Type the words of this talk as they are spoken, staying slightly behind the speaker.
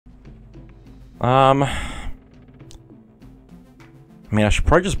I mean, I should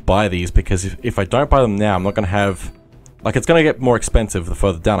probably just buy these, because if I don't buy them now, I'm not gonna have... Like, it's gonna get more expensive the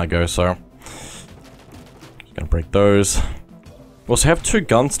further down I go, so... Just gonna break those. We also have 2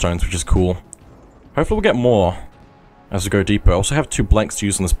 gunstones, which is cool. Hopefully we'll get more as we go deeper. I also have 2 blanks to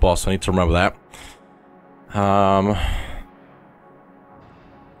use on this boss, so I need to remember that. I'm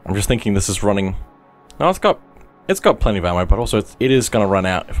just thinking this is running... No, it's got plenty of ammo, but also it is gonna run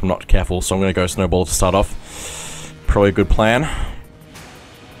out if I'm not careful, so I'm gonna go snowball to start off. Probably a good plan.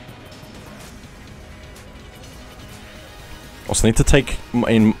 Also need to take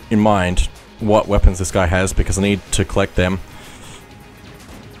in mind what weapons this guy has, because I need to collect them.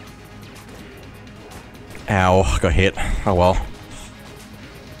 Ow, got hit. Oh well.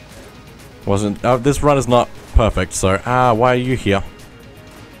 This run is not perfect, so... why are you here?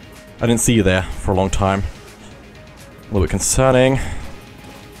 I didn't see you there for a long time. A little bit concerning.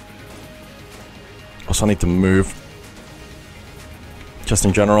 Also, I need to move. Just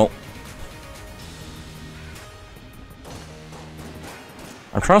in general.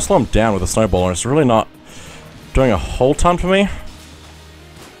 I'm trying to slow him down with a snowball, and it's really not doing a whole ton for me.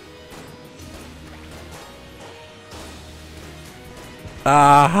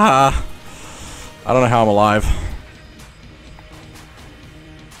 I don't know how I'm alive.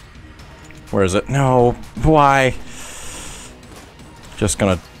 Where is it? No, why? Just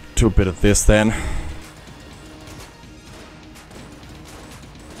gonna do a bit of this then.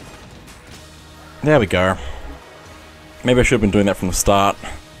 There we go. Maybe I should have been doing that from the start.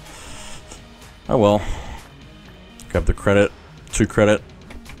 Oh well. Grab the credit. 2 credit.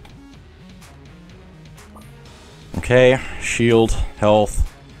 Okay, shield,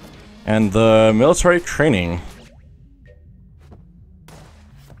 health, and the military training.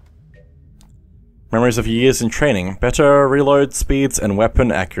 Memories of years in training. Better reload speeds and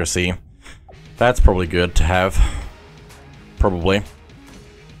weapon accuracy. That's probably good to have. Probably.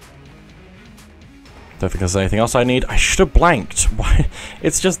 Don't think there's anything else I need. I should have blanked. Why?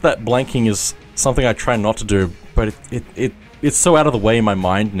 It's just that blanking is something I try not to do, but it's so out of the way in my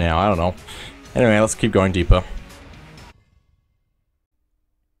mind now. I don't know. Anyway, let's keep going deeper.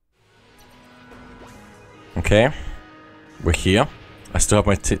 Okay. We're here. I still have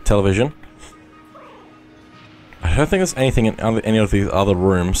my television. I don't think there's anything in any of these other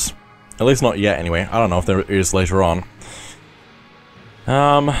rooms. At least not yet, anyway. I don't know if there is later on.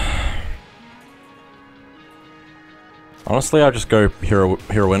 Honestly, I'll just go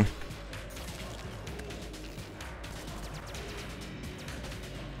heroine.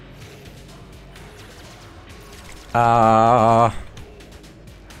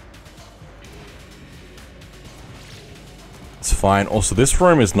 It's fine. Also, this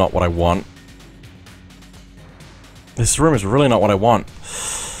room is not what I want. This room is really not what I want.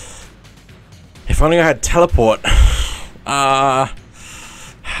 If only I had teleport. How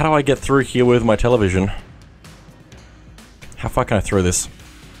do I get through here with my television? How far can I throw this?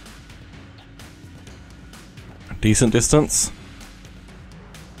 A decent distance?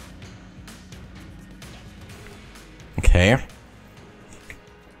 Okay.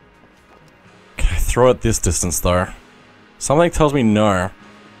 Can I throw it this distance though? Something tells me no.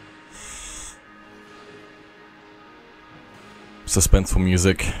 Suspenseful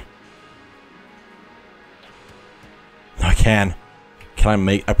music. I can.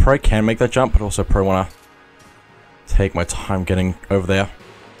 I probably can make that jump, but also probably wanna take my time getting over there.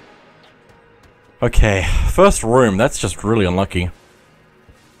 Okay, first room, that's just really unlucky.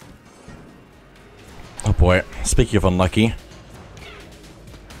 Oh boy, speaking of unlucky.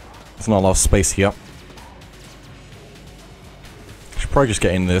 There's not a lot of space here. Should probably just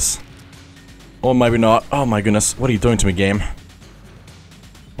get in this. Or maybe not. Oh my goodness, what are you doing to me, game?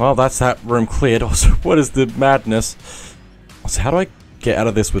 Well, that's that room cleared. Also, what is the madness? So how do I get out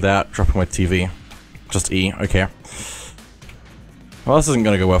of this without dropping my TV? Just E, okay. Well, this isn't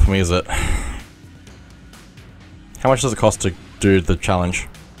gonna go well for me, is it? How much does it cost to do the challenge?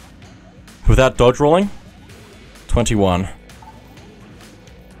 Without dodge rolling? 21.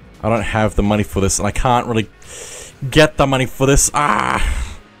 I don't have the money for this, and I can't really get the money for this. Actually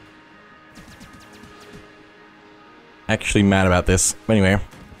mad about this. Anyway.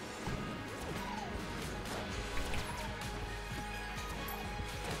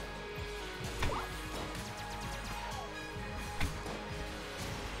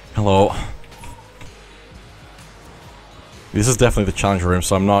 Hello. This is definitely the challenge room,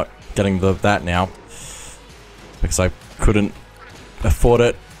 so I'm not getting that now. Because I couldn't afford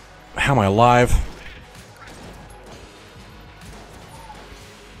it. How am I alive?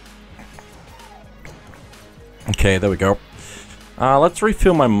 Okay, there we go. Let's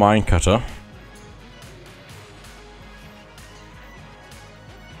refill my mine cutter.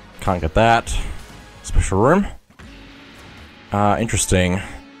 Can't get that. Special room. Interesting.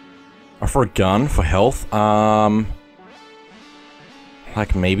 Or for a gun, for health.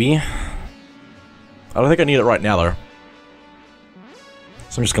 Like maybe. I don't think I need it right now though.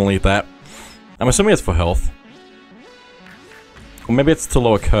 So I'm just gonna leave that. I'm assuming it's for health. Or maybe it's to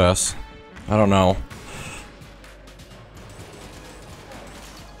lower curse. I don't know.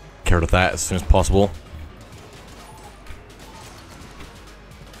 Get rid of that as soon as possible.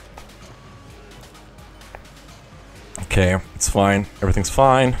 Okay, it's fine. Everything's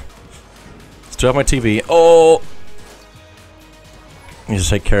fine. Still have my TV. Oh! I need to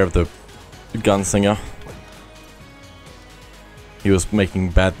take care of the gunslinger. He was making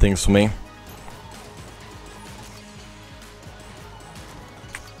bad things for me.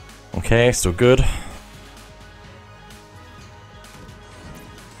 Okay, still good.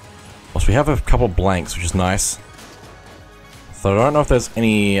 Also, we have a couple blanks, which is nice. So I don't know if there's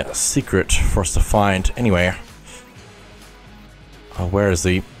any secret for us to find. Anyway. Oh, where is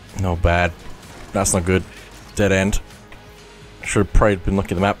he? No, bad. That's not good. Dead end. Should have probably been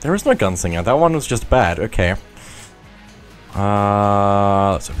looking at the map. There is no gunslinger. That one was just bad. Okay.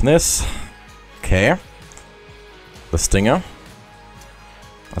 Let's open this. Okay. The stinger.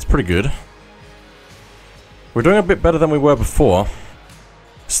 That's pretty good. We're doing a bit better than we were before.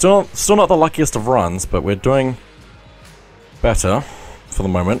 Still not the luckiest of runs, but we're doing better for the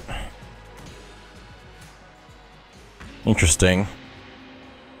moment. Interesting.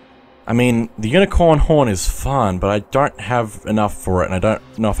 I mean, the unicorn horn is fun, but I don't have enough for it, and I don't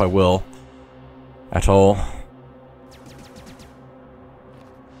know if I will at all.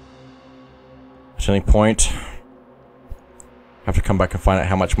 At any point. Have to come back and find out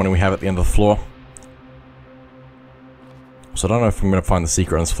how much money we have at the end of the floor. So I don't know if I'm going to find the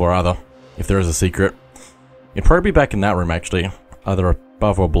secret on this floor either. If there is a secret. It'd probably be back in that room actually. Either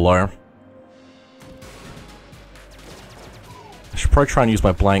above or below. I should probably try and use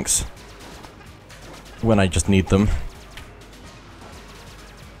my blanks when I just need them.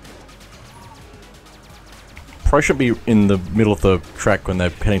 Probably should be in the middle of the track when they're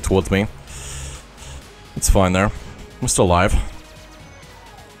heading towards me. It's fine though. I'm still alive.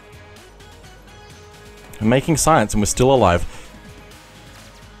 I'm making science and we're still alive.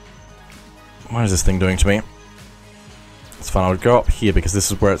 What is this thing doing to me? It's fine, I'll go up here because this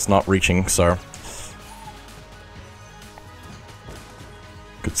is where it's not reaching, so...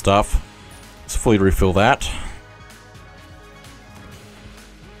 Good stuff. Let's fully refill that.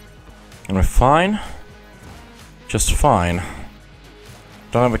 And we're fine. Just fine.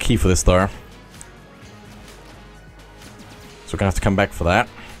 Don't have a key for this though. So we're gonna have to come back for that.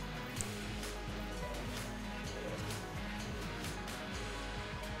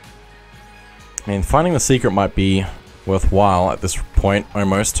 I mean, finding the secret might be worthwhile at this point,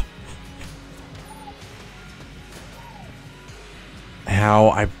 almost. How?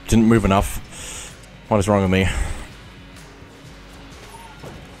 I didn't move enough. What is wrong with me?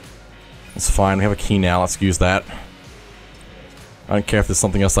 It's fine, we have a key now, let's use that. I don't care if there's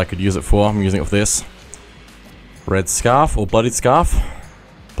something else I could use it for, I'm using it for this. Red scarf, or bloodied scarf.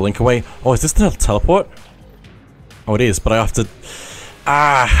 Blink away. Oh, is this the teleport? Oh, it is, but I have to...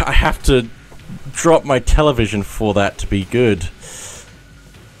 I have to drop my television for that to be good.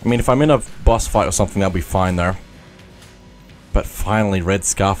 I mean, if I'm in a boss fight or something, that'll be fine, though. But finally, red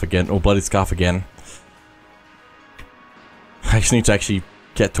scarf again, or bloodied scarf again. I just need to actually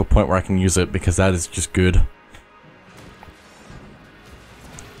get to a point where I can use it, because that is just good.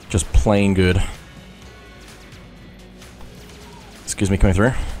 Just plain good. Excuse me, coming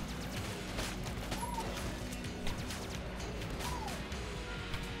through.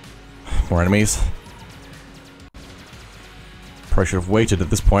 More enemies. Probably should have waited at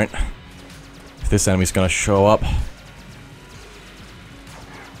this point. If this enemy's gonna show up.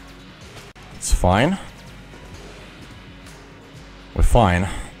 It's fine. We're fine.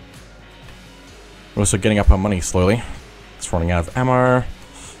 We're also getting up our money slowly. It's running out of ammo.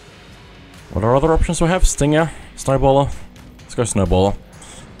 What are other options we have? Stinger? Snowballer? Let's go Snowballer.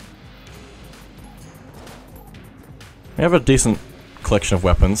 We have a decent collection of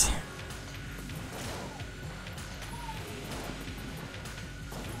weapons.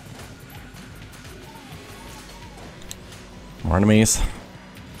 More enemies.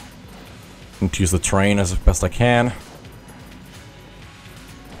 Need to use the train as best I can.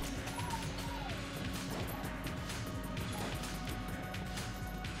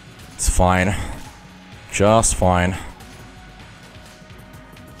 It's fine. Just fine.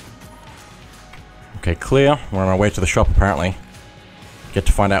 Okay, clear. We're on our way to the shop, apparently. Get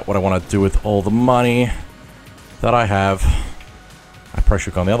to find out what I want to do with all the money that I have. I probably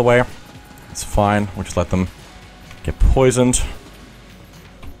should have gone the other way. It's fine. We'll just let them get poisoned.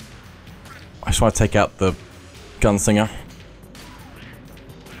 I just want to take out the gunslinger.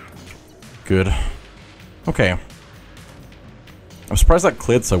 Good. Okay. I'm surprised that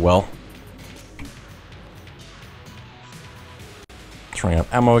cleared so well. Just running out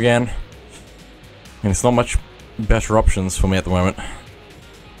of ammo again. And it's not much better options for me at the moment.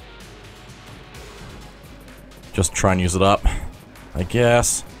 Just try and use it up, I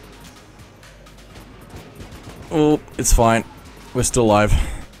guess. Oh, it's fine. We're still alive.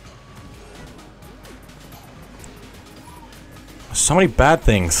 So many bad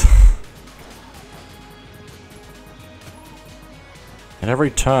things. At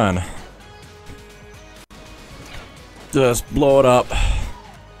every turn. Just blow it up.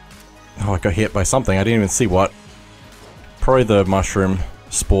 Oh, I got hit by something. I didn't even see what. Probably the mushroom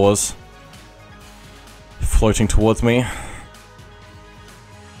spores floating towards me.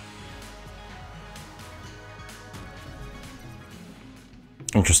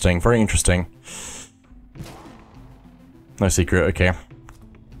 Interesting. Very interesting. No secret. Okay.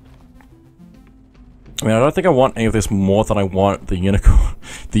 I mean, I don't think I want any of this more than I want the unicorn.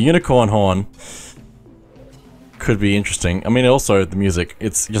 The unicorn horn could be interesting. I mean, also the music.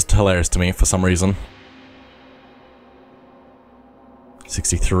 It's just hilarious to me for some reason.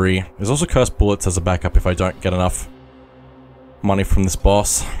 63. There's also cursed bullets as a backup if I don't get enough money from this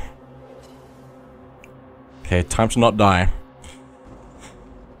boss. Okay, time to not die.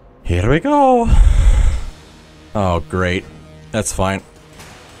 Here we go. Oh, great. That's fine.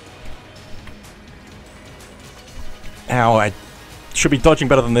 Ow, I should be dodging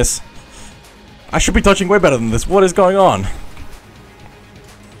better than this. I should be dodging way better than this. What is going on?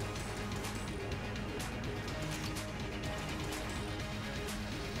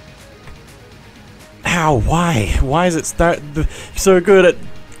 Ow, why? Why is it so good at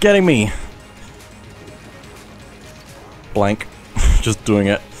getting me? Blank. Just doing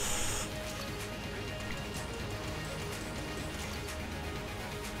it.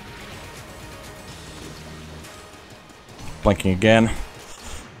 Blanking again.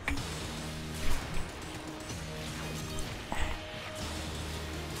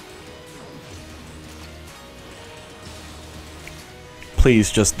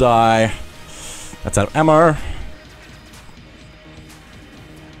 Please just die. That's out of ammo.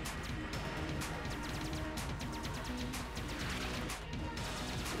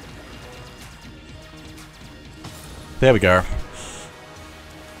 There we go.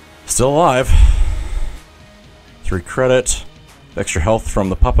 Still alive. 3 credit. Extra health from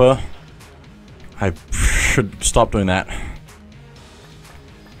the pupper. I should stop doing that.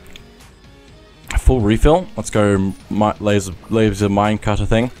 Full refill. Let's go laser mine cutter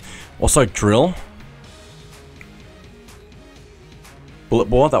thing. Also drill. Bullet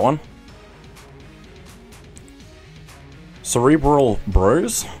bore, that one. Cerebral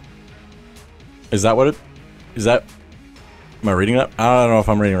bros? Is that what it... Is that... Am I reading that? I don't know if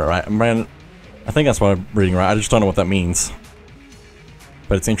I'm reading it right. I think that's what I'm reading right. I just don't know what that means.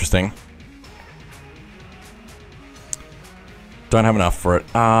 But it's interesting. Don't have enough for it.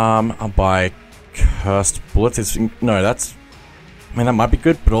 I'll buy cursed bullets. No, that's... I mean, that might be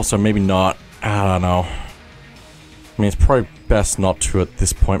good, but also maybe not. I don't know. I mean, it's probably best not to at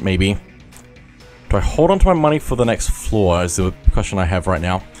this point, maybe. Do I hold on to my money for the next floor, is the question I have right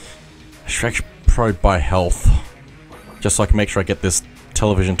now. I should actually probably buy health. Just so I can make sure I get this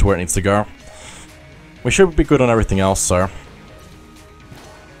television to where it needs to go. We should be good on everything else, so...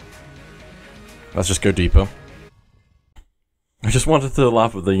 Let's just go deeper. I just wanted to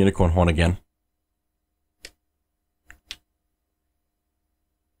laugh at the unicorn horn again.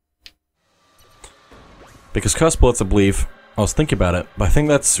 Because cursed bullets, I believe... I was thinking about it, but I think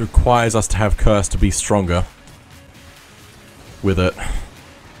that requires us to have curse to be stronger. With it.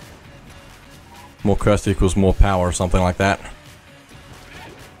 More curse equals more power or something like that.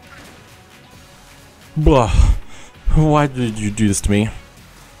 Blah. Why did you do this to me?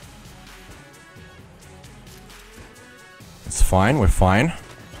 It's fine, we're fine.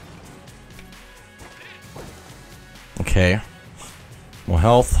 Okay. More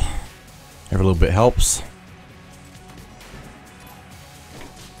health. Every little bit helps.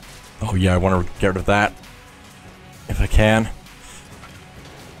 Oh yeah, I want to get rid of that. If I can.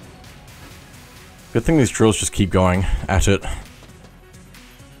 Good thing these drills just keep going at it.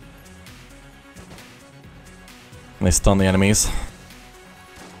 And they stun the enemies.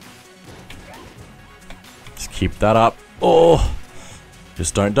 Just keep that up. Oh!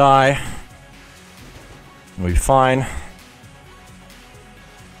 Just don't die. We'll be fine.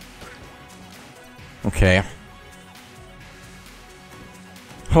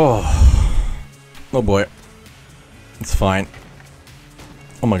 Oh. Oh boy. It's fine.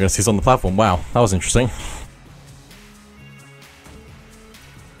 Oh my goodness, he's on the platform. Wow, that was interesting.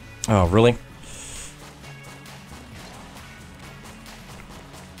 Oh, really?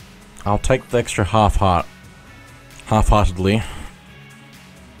 I'll take the extra half-heartedly.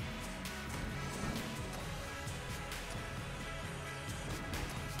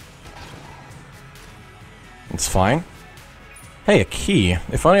 It's fine. Hey, a key.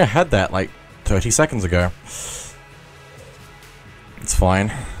 If only I had that, like, 30 seconds ago. It's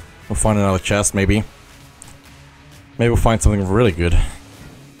fine. We'll find another chest, maybe. Maybe we'll find something really good.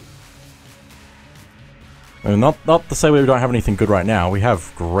 I mean, not to say we don't have anything good right now. We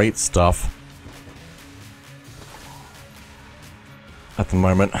have great stuff. At the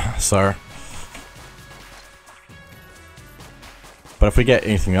moment, so... But if we get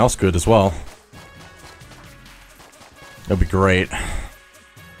anything else good as well... That'd be great.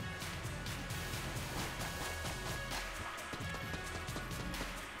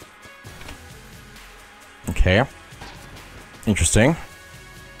 Okay. Interesting.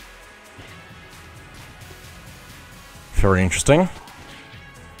 Very interesting.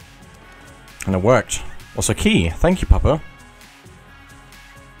 And it worked. Also key. Thank you, Papa.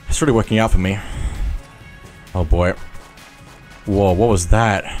 It's really working out for me. Oh boy. Whoa, what was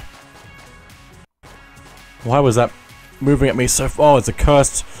that? Why was that moving at me so far? Oh, it's a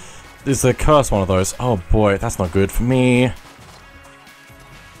cursed... It's a cursed one of those. Oh boy, that's not good for me.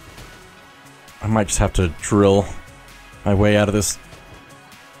 I might just have to drill my way out of this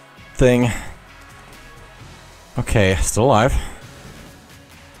thing. Okay, still alive.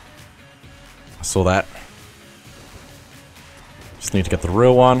 I saw that. Just need to get the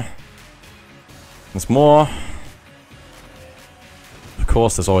real one. There's more. Of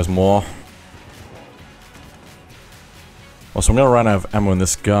course, there's always more. Also, I'm gonna run out of ammo in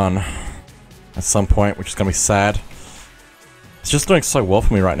this gun at some point, which is gonna be sad. It's just doing so well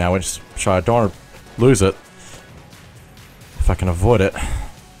for me right now, which I don't want to lose it. If I can avoid it.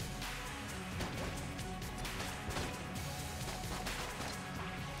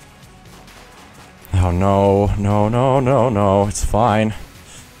 Oh no, no, no, no, no, it's fine.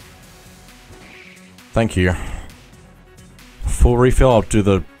 Thank you. Full refill, I'll do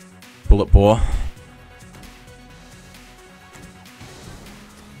the bullet bore.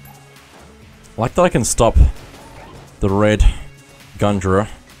 I like that I can stop the red Gungeon.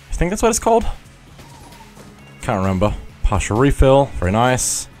 I think that's what it's called? Can't remember. Partial refill, very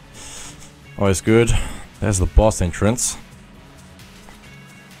nice. Always good. There's the boss entrance.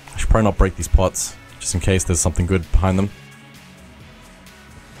 I should probably not break these pots, just in case there's something good behind them.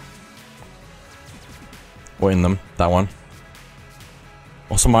 Or in them, that one.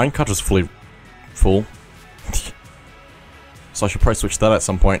 Also, my minecart is fully full. So I should probably switch that at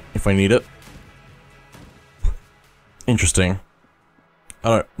some point, if I need it. Interesting. I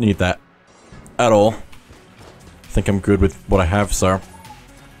don't need that at all. I think I'm good with what I have, so.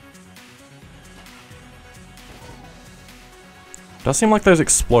 Does seem like those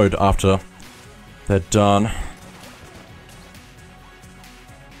explode after they're done.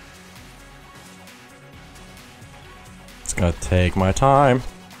 It's gonna take my time.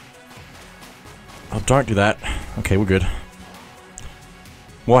 Oh, don't do that. Okay, we're good.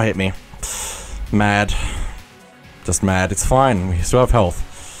 Why hit me? Mad. Just mad. It's fine. We still have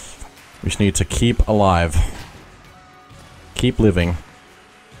health. We just need to keep alive. Keep living.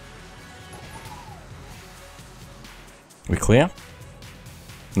 We clear?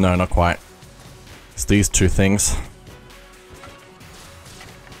 No, not quite. It's these two things.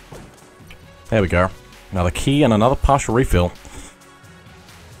 There we go. Another key and another partial refill.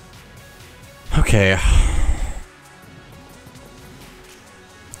 Okay.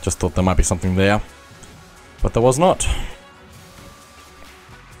 Just thought there might be something there. But there was not.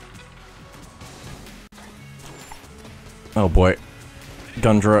 Oh boy.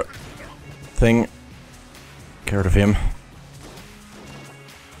 Gungeon thing. Get rid of him.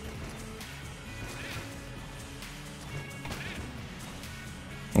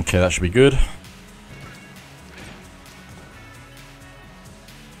 Okay, that should be good.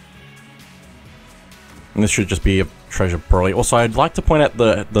 And this should just be a treasure, probably. Also, I'd like to point out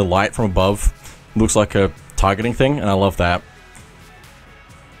the light from above. Looks like a targeting thing, and I love that.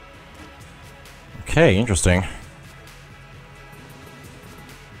 Okay, interesting.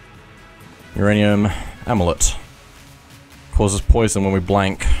 Uranium amulet. Causes poison when we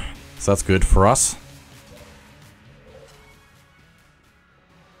blank. So that's good for us.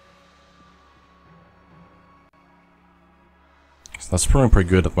 So that's pretty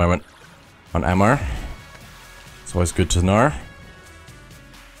good at the moment on ammo. It's always good to know.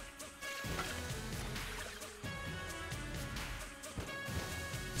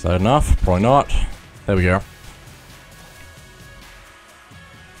 Is that enough? Probably not. There we go.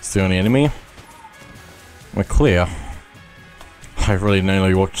 It's the only enemy. We're clear. I really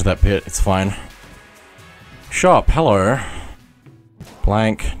nearly walked into that pit. It's fine. Shop, hello.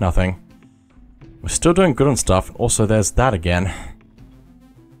 Blank, nothing. We're still doing good on stuff. Also, there's that again.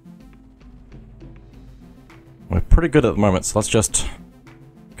 We're pretty good at the moment, so let's just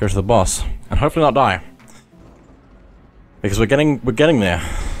go to the boss and hopefully not die. Because we're getting there.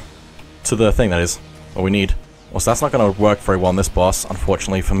 To the thing, that is. What we need. Also, that's not going to work very well on this boss,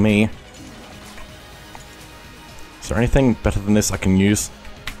 unfortunately for me. Is there anything better than this I can use?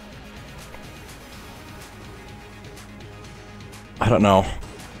 I don't know.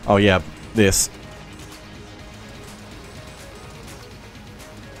 Oh yeah, this.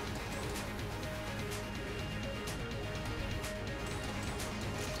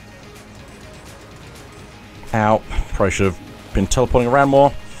 Ow. Probably should have been teleporting around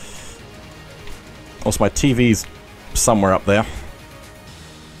more. Also, my TV's somewhere up there.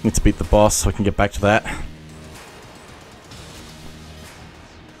 Need to beat the boss so I can get back to that.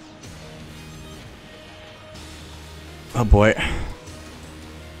 Oh boy.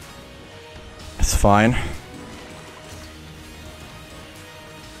 It's fine.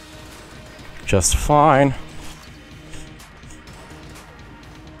 Just fine.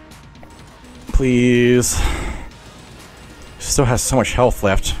 Please. Still has so much health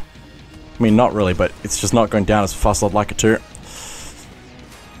left. I mean, not really, but it's just not going down as fast as I'd like it to.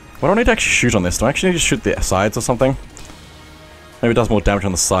 What do I need to actually shoot on this? Do I actually need to shoot the sides or something? Maybe it does more damage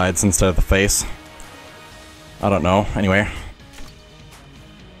on the sides instead of the face. I don't know. Anyway.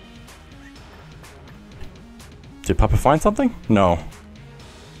 Did Papa find something? No.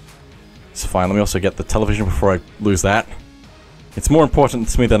 It's fine. Let me also get the television before I lose that. It's more important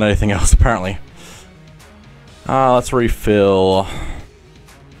to me than anything else, apparently. Let's refill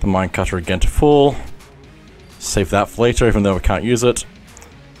the minecutter again to full. Save that for later, even though we can't use it.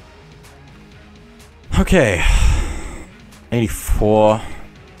 Okay. 84. Don't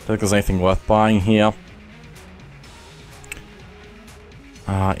think there's anything worth buying here.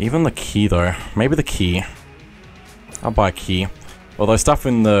 Even the key, though. Maybe the key. I'll buy a key. Although stuff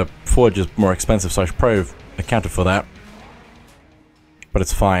in the forge is more expensive, so I should probably have accounted for that. But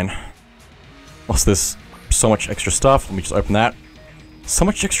it's fine. What's this? So much extra stuff. Let me just open that. So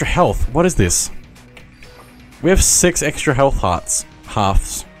much extra health. What is this? We have 6 extra health hearts.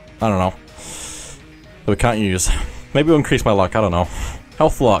 Halves. I don't know. That we can't use. Maybe we'll increase my luck. I don't know.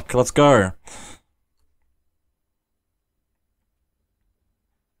 Health luck. Let's go.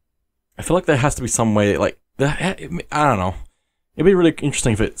 I feel like there has to be some way, like, I don't know. It'd be really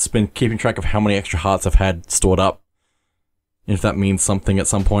interesting if it's been keeping track of how many extra hearts I've had stored up. If that means something at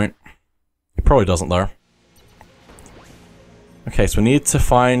some point. It probably doesn't, though. Okay, so we need to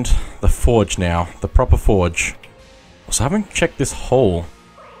find the forge now. The proper forge. So I haven't checked this hole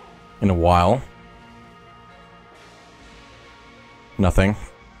in a while. Nothing.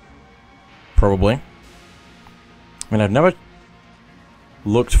 Probably. I mean, I've never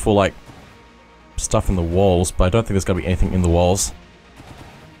looked for, like, stuff in the walls, but I don't think there's gonna be anything in the walls.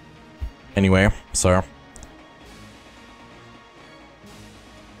 Anyway, so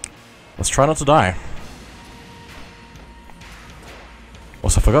let's try not to die.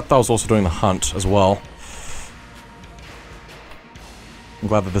 Also, I forgot that I was also doing the hunt as well. I'm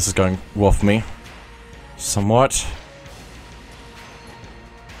glad that this is going well for me. Somewhat.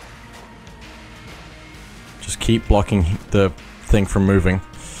 Just keep blocking the thing from moving.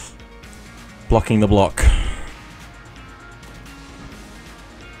 Blocking the block.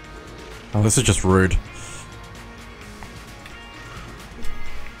 Oh, this is just rude.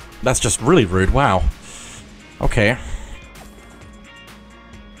 That's just really rude, wow. Okay.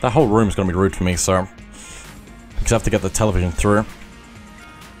 That whole room is going to be rude for me, so because I have to get the television through.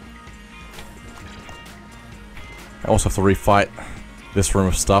 I also have to refight this room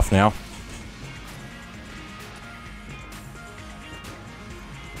of stuff now.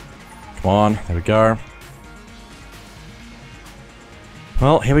 Come on, there we go.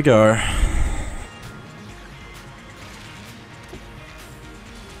 Well, here we go.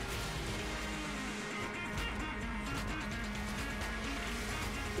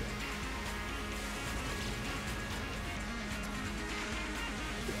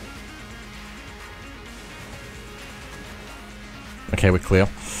 Okay, we're clear.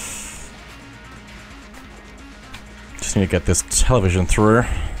 Just need to get this television through.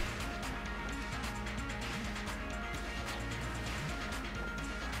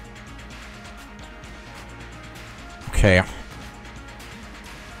 Okay. I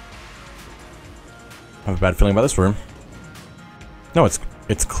have a bad feeling about this room. No, it's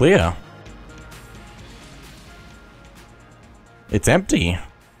It's clear. It's empty.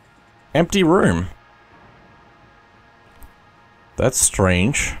 Empty room. That's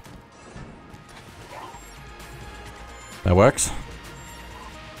strange. That works.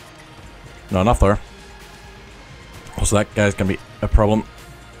 Not enough though. Also, that guy's gonna be a problem.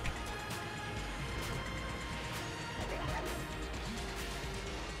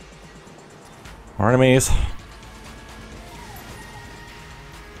 More enemies.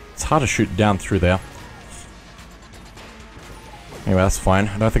 It's hard to shoot down through there. Anyway, that's fine.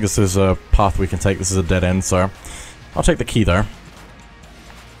 I don't think this is a path we can take. This is a dead end, so I'll take the key though.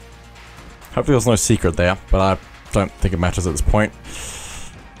 Hopefully there's no secret there, but I don't think it matters at this point.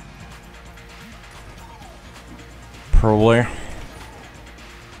 Probably.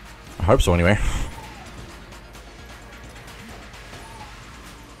 I hope so anyway.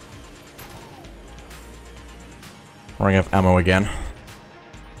 Running out of ammo again.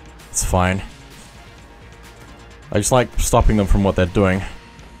 It's fine. I just like stopping them from what they're doing.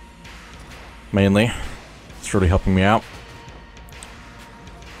 Mainly. It's really helping me out.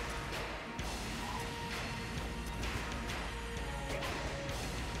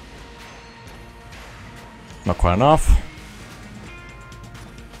 Not quite enough.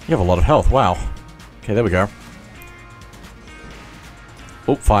 You have a lot of health, wow. Okay, there we go.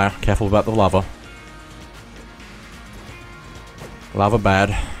 Oh, fire. Careful about the lava. Lava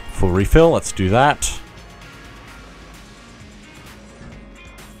bad. Full refill, let's do that.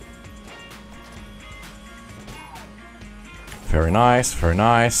 Very nice, very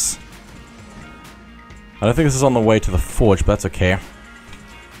nice. I don't think this is on the way to the forge, but that's okay.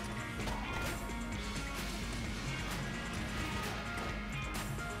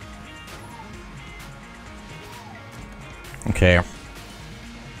 Okay.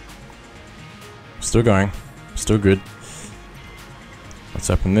 Still going. Still good. Let's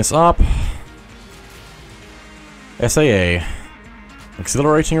open this up. SAA.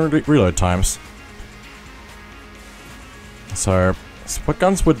 Accelerating reload times. So, what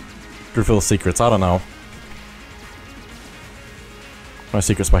guns would reveal secrets? I don't know. No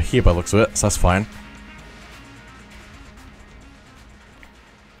secrets by here by the looks of it, so that's fine.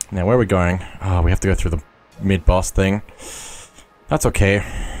 Now, where are we going? Oh, we have to go through the mid-boss thing. That's okay.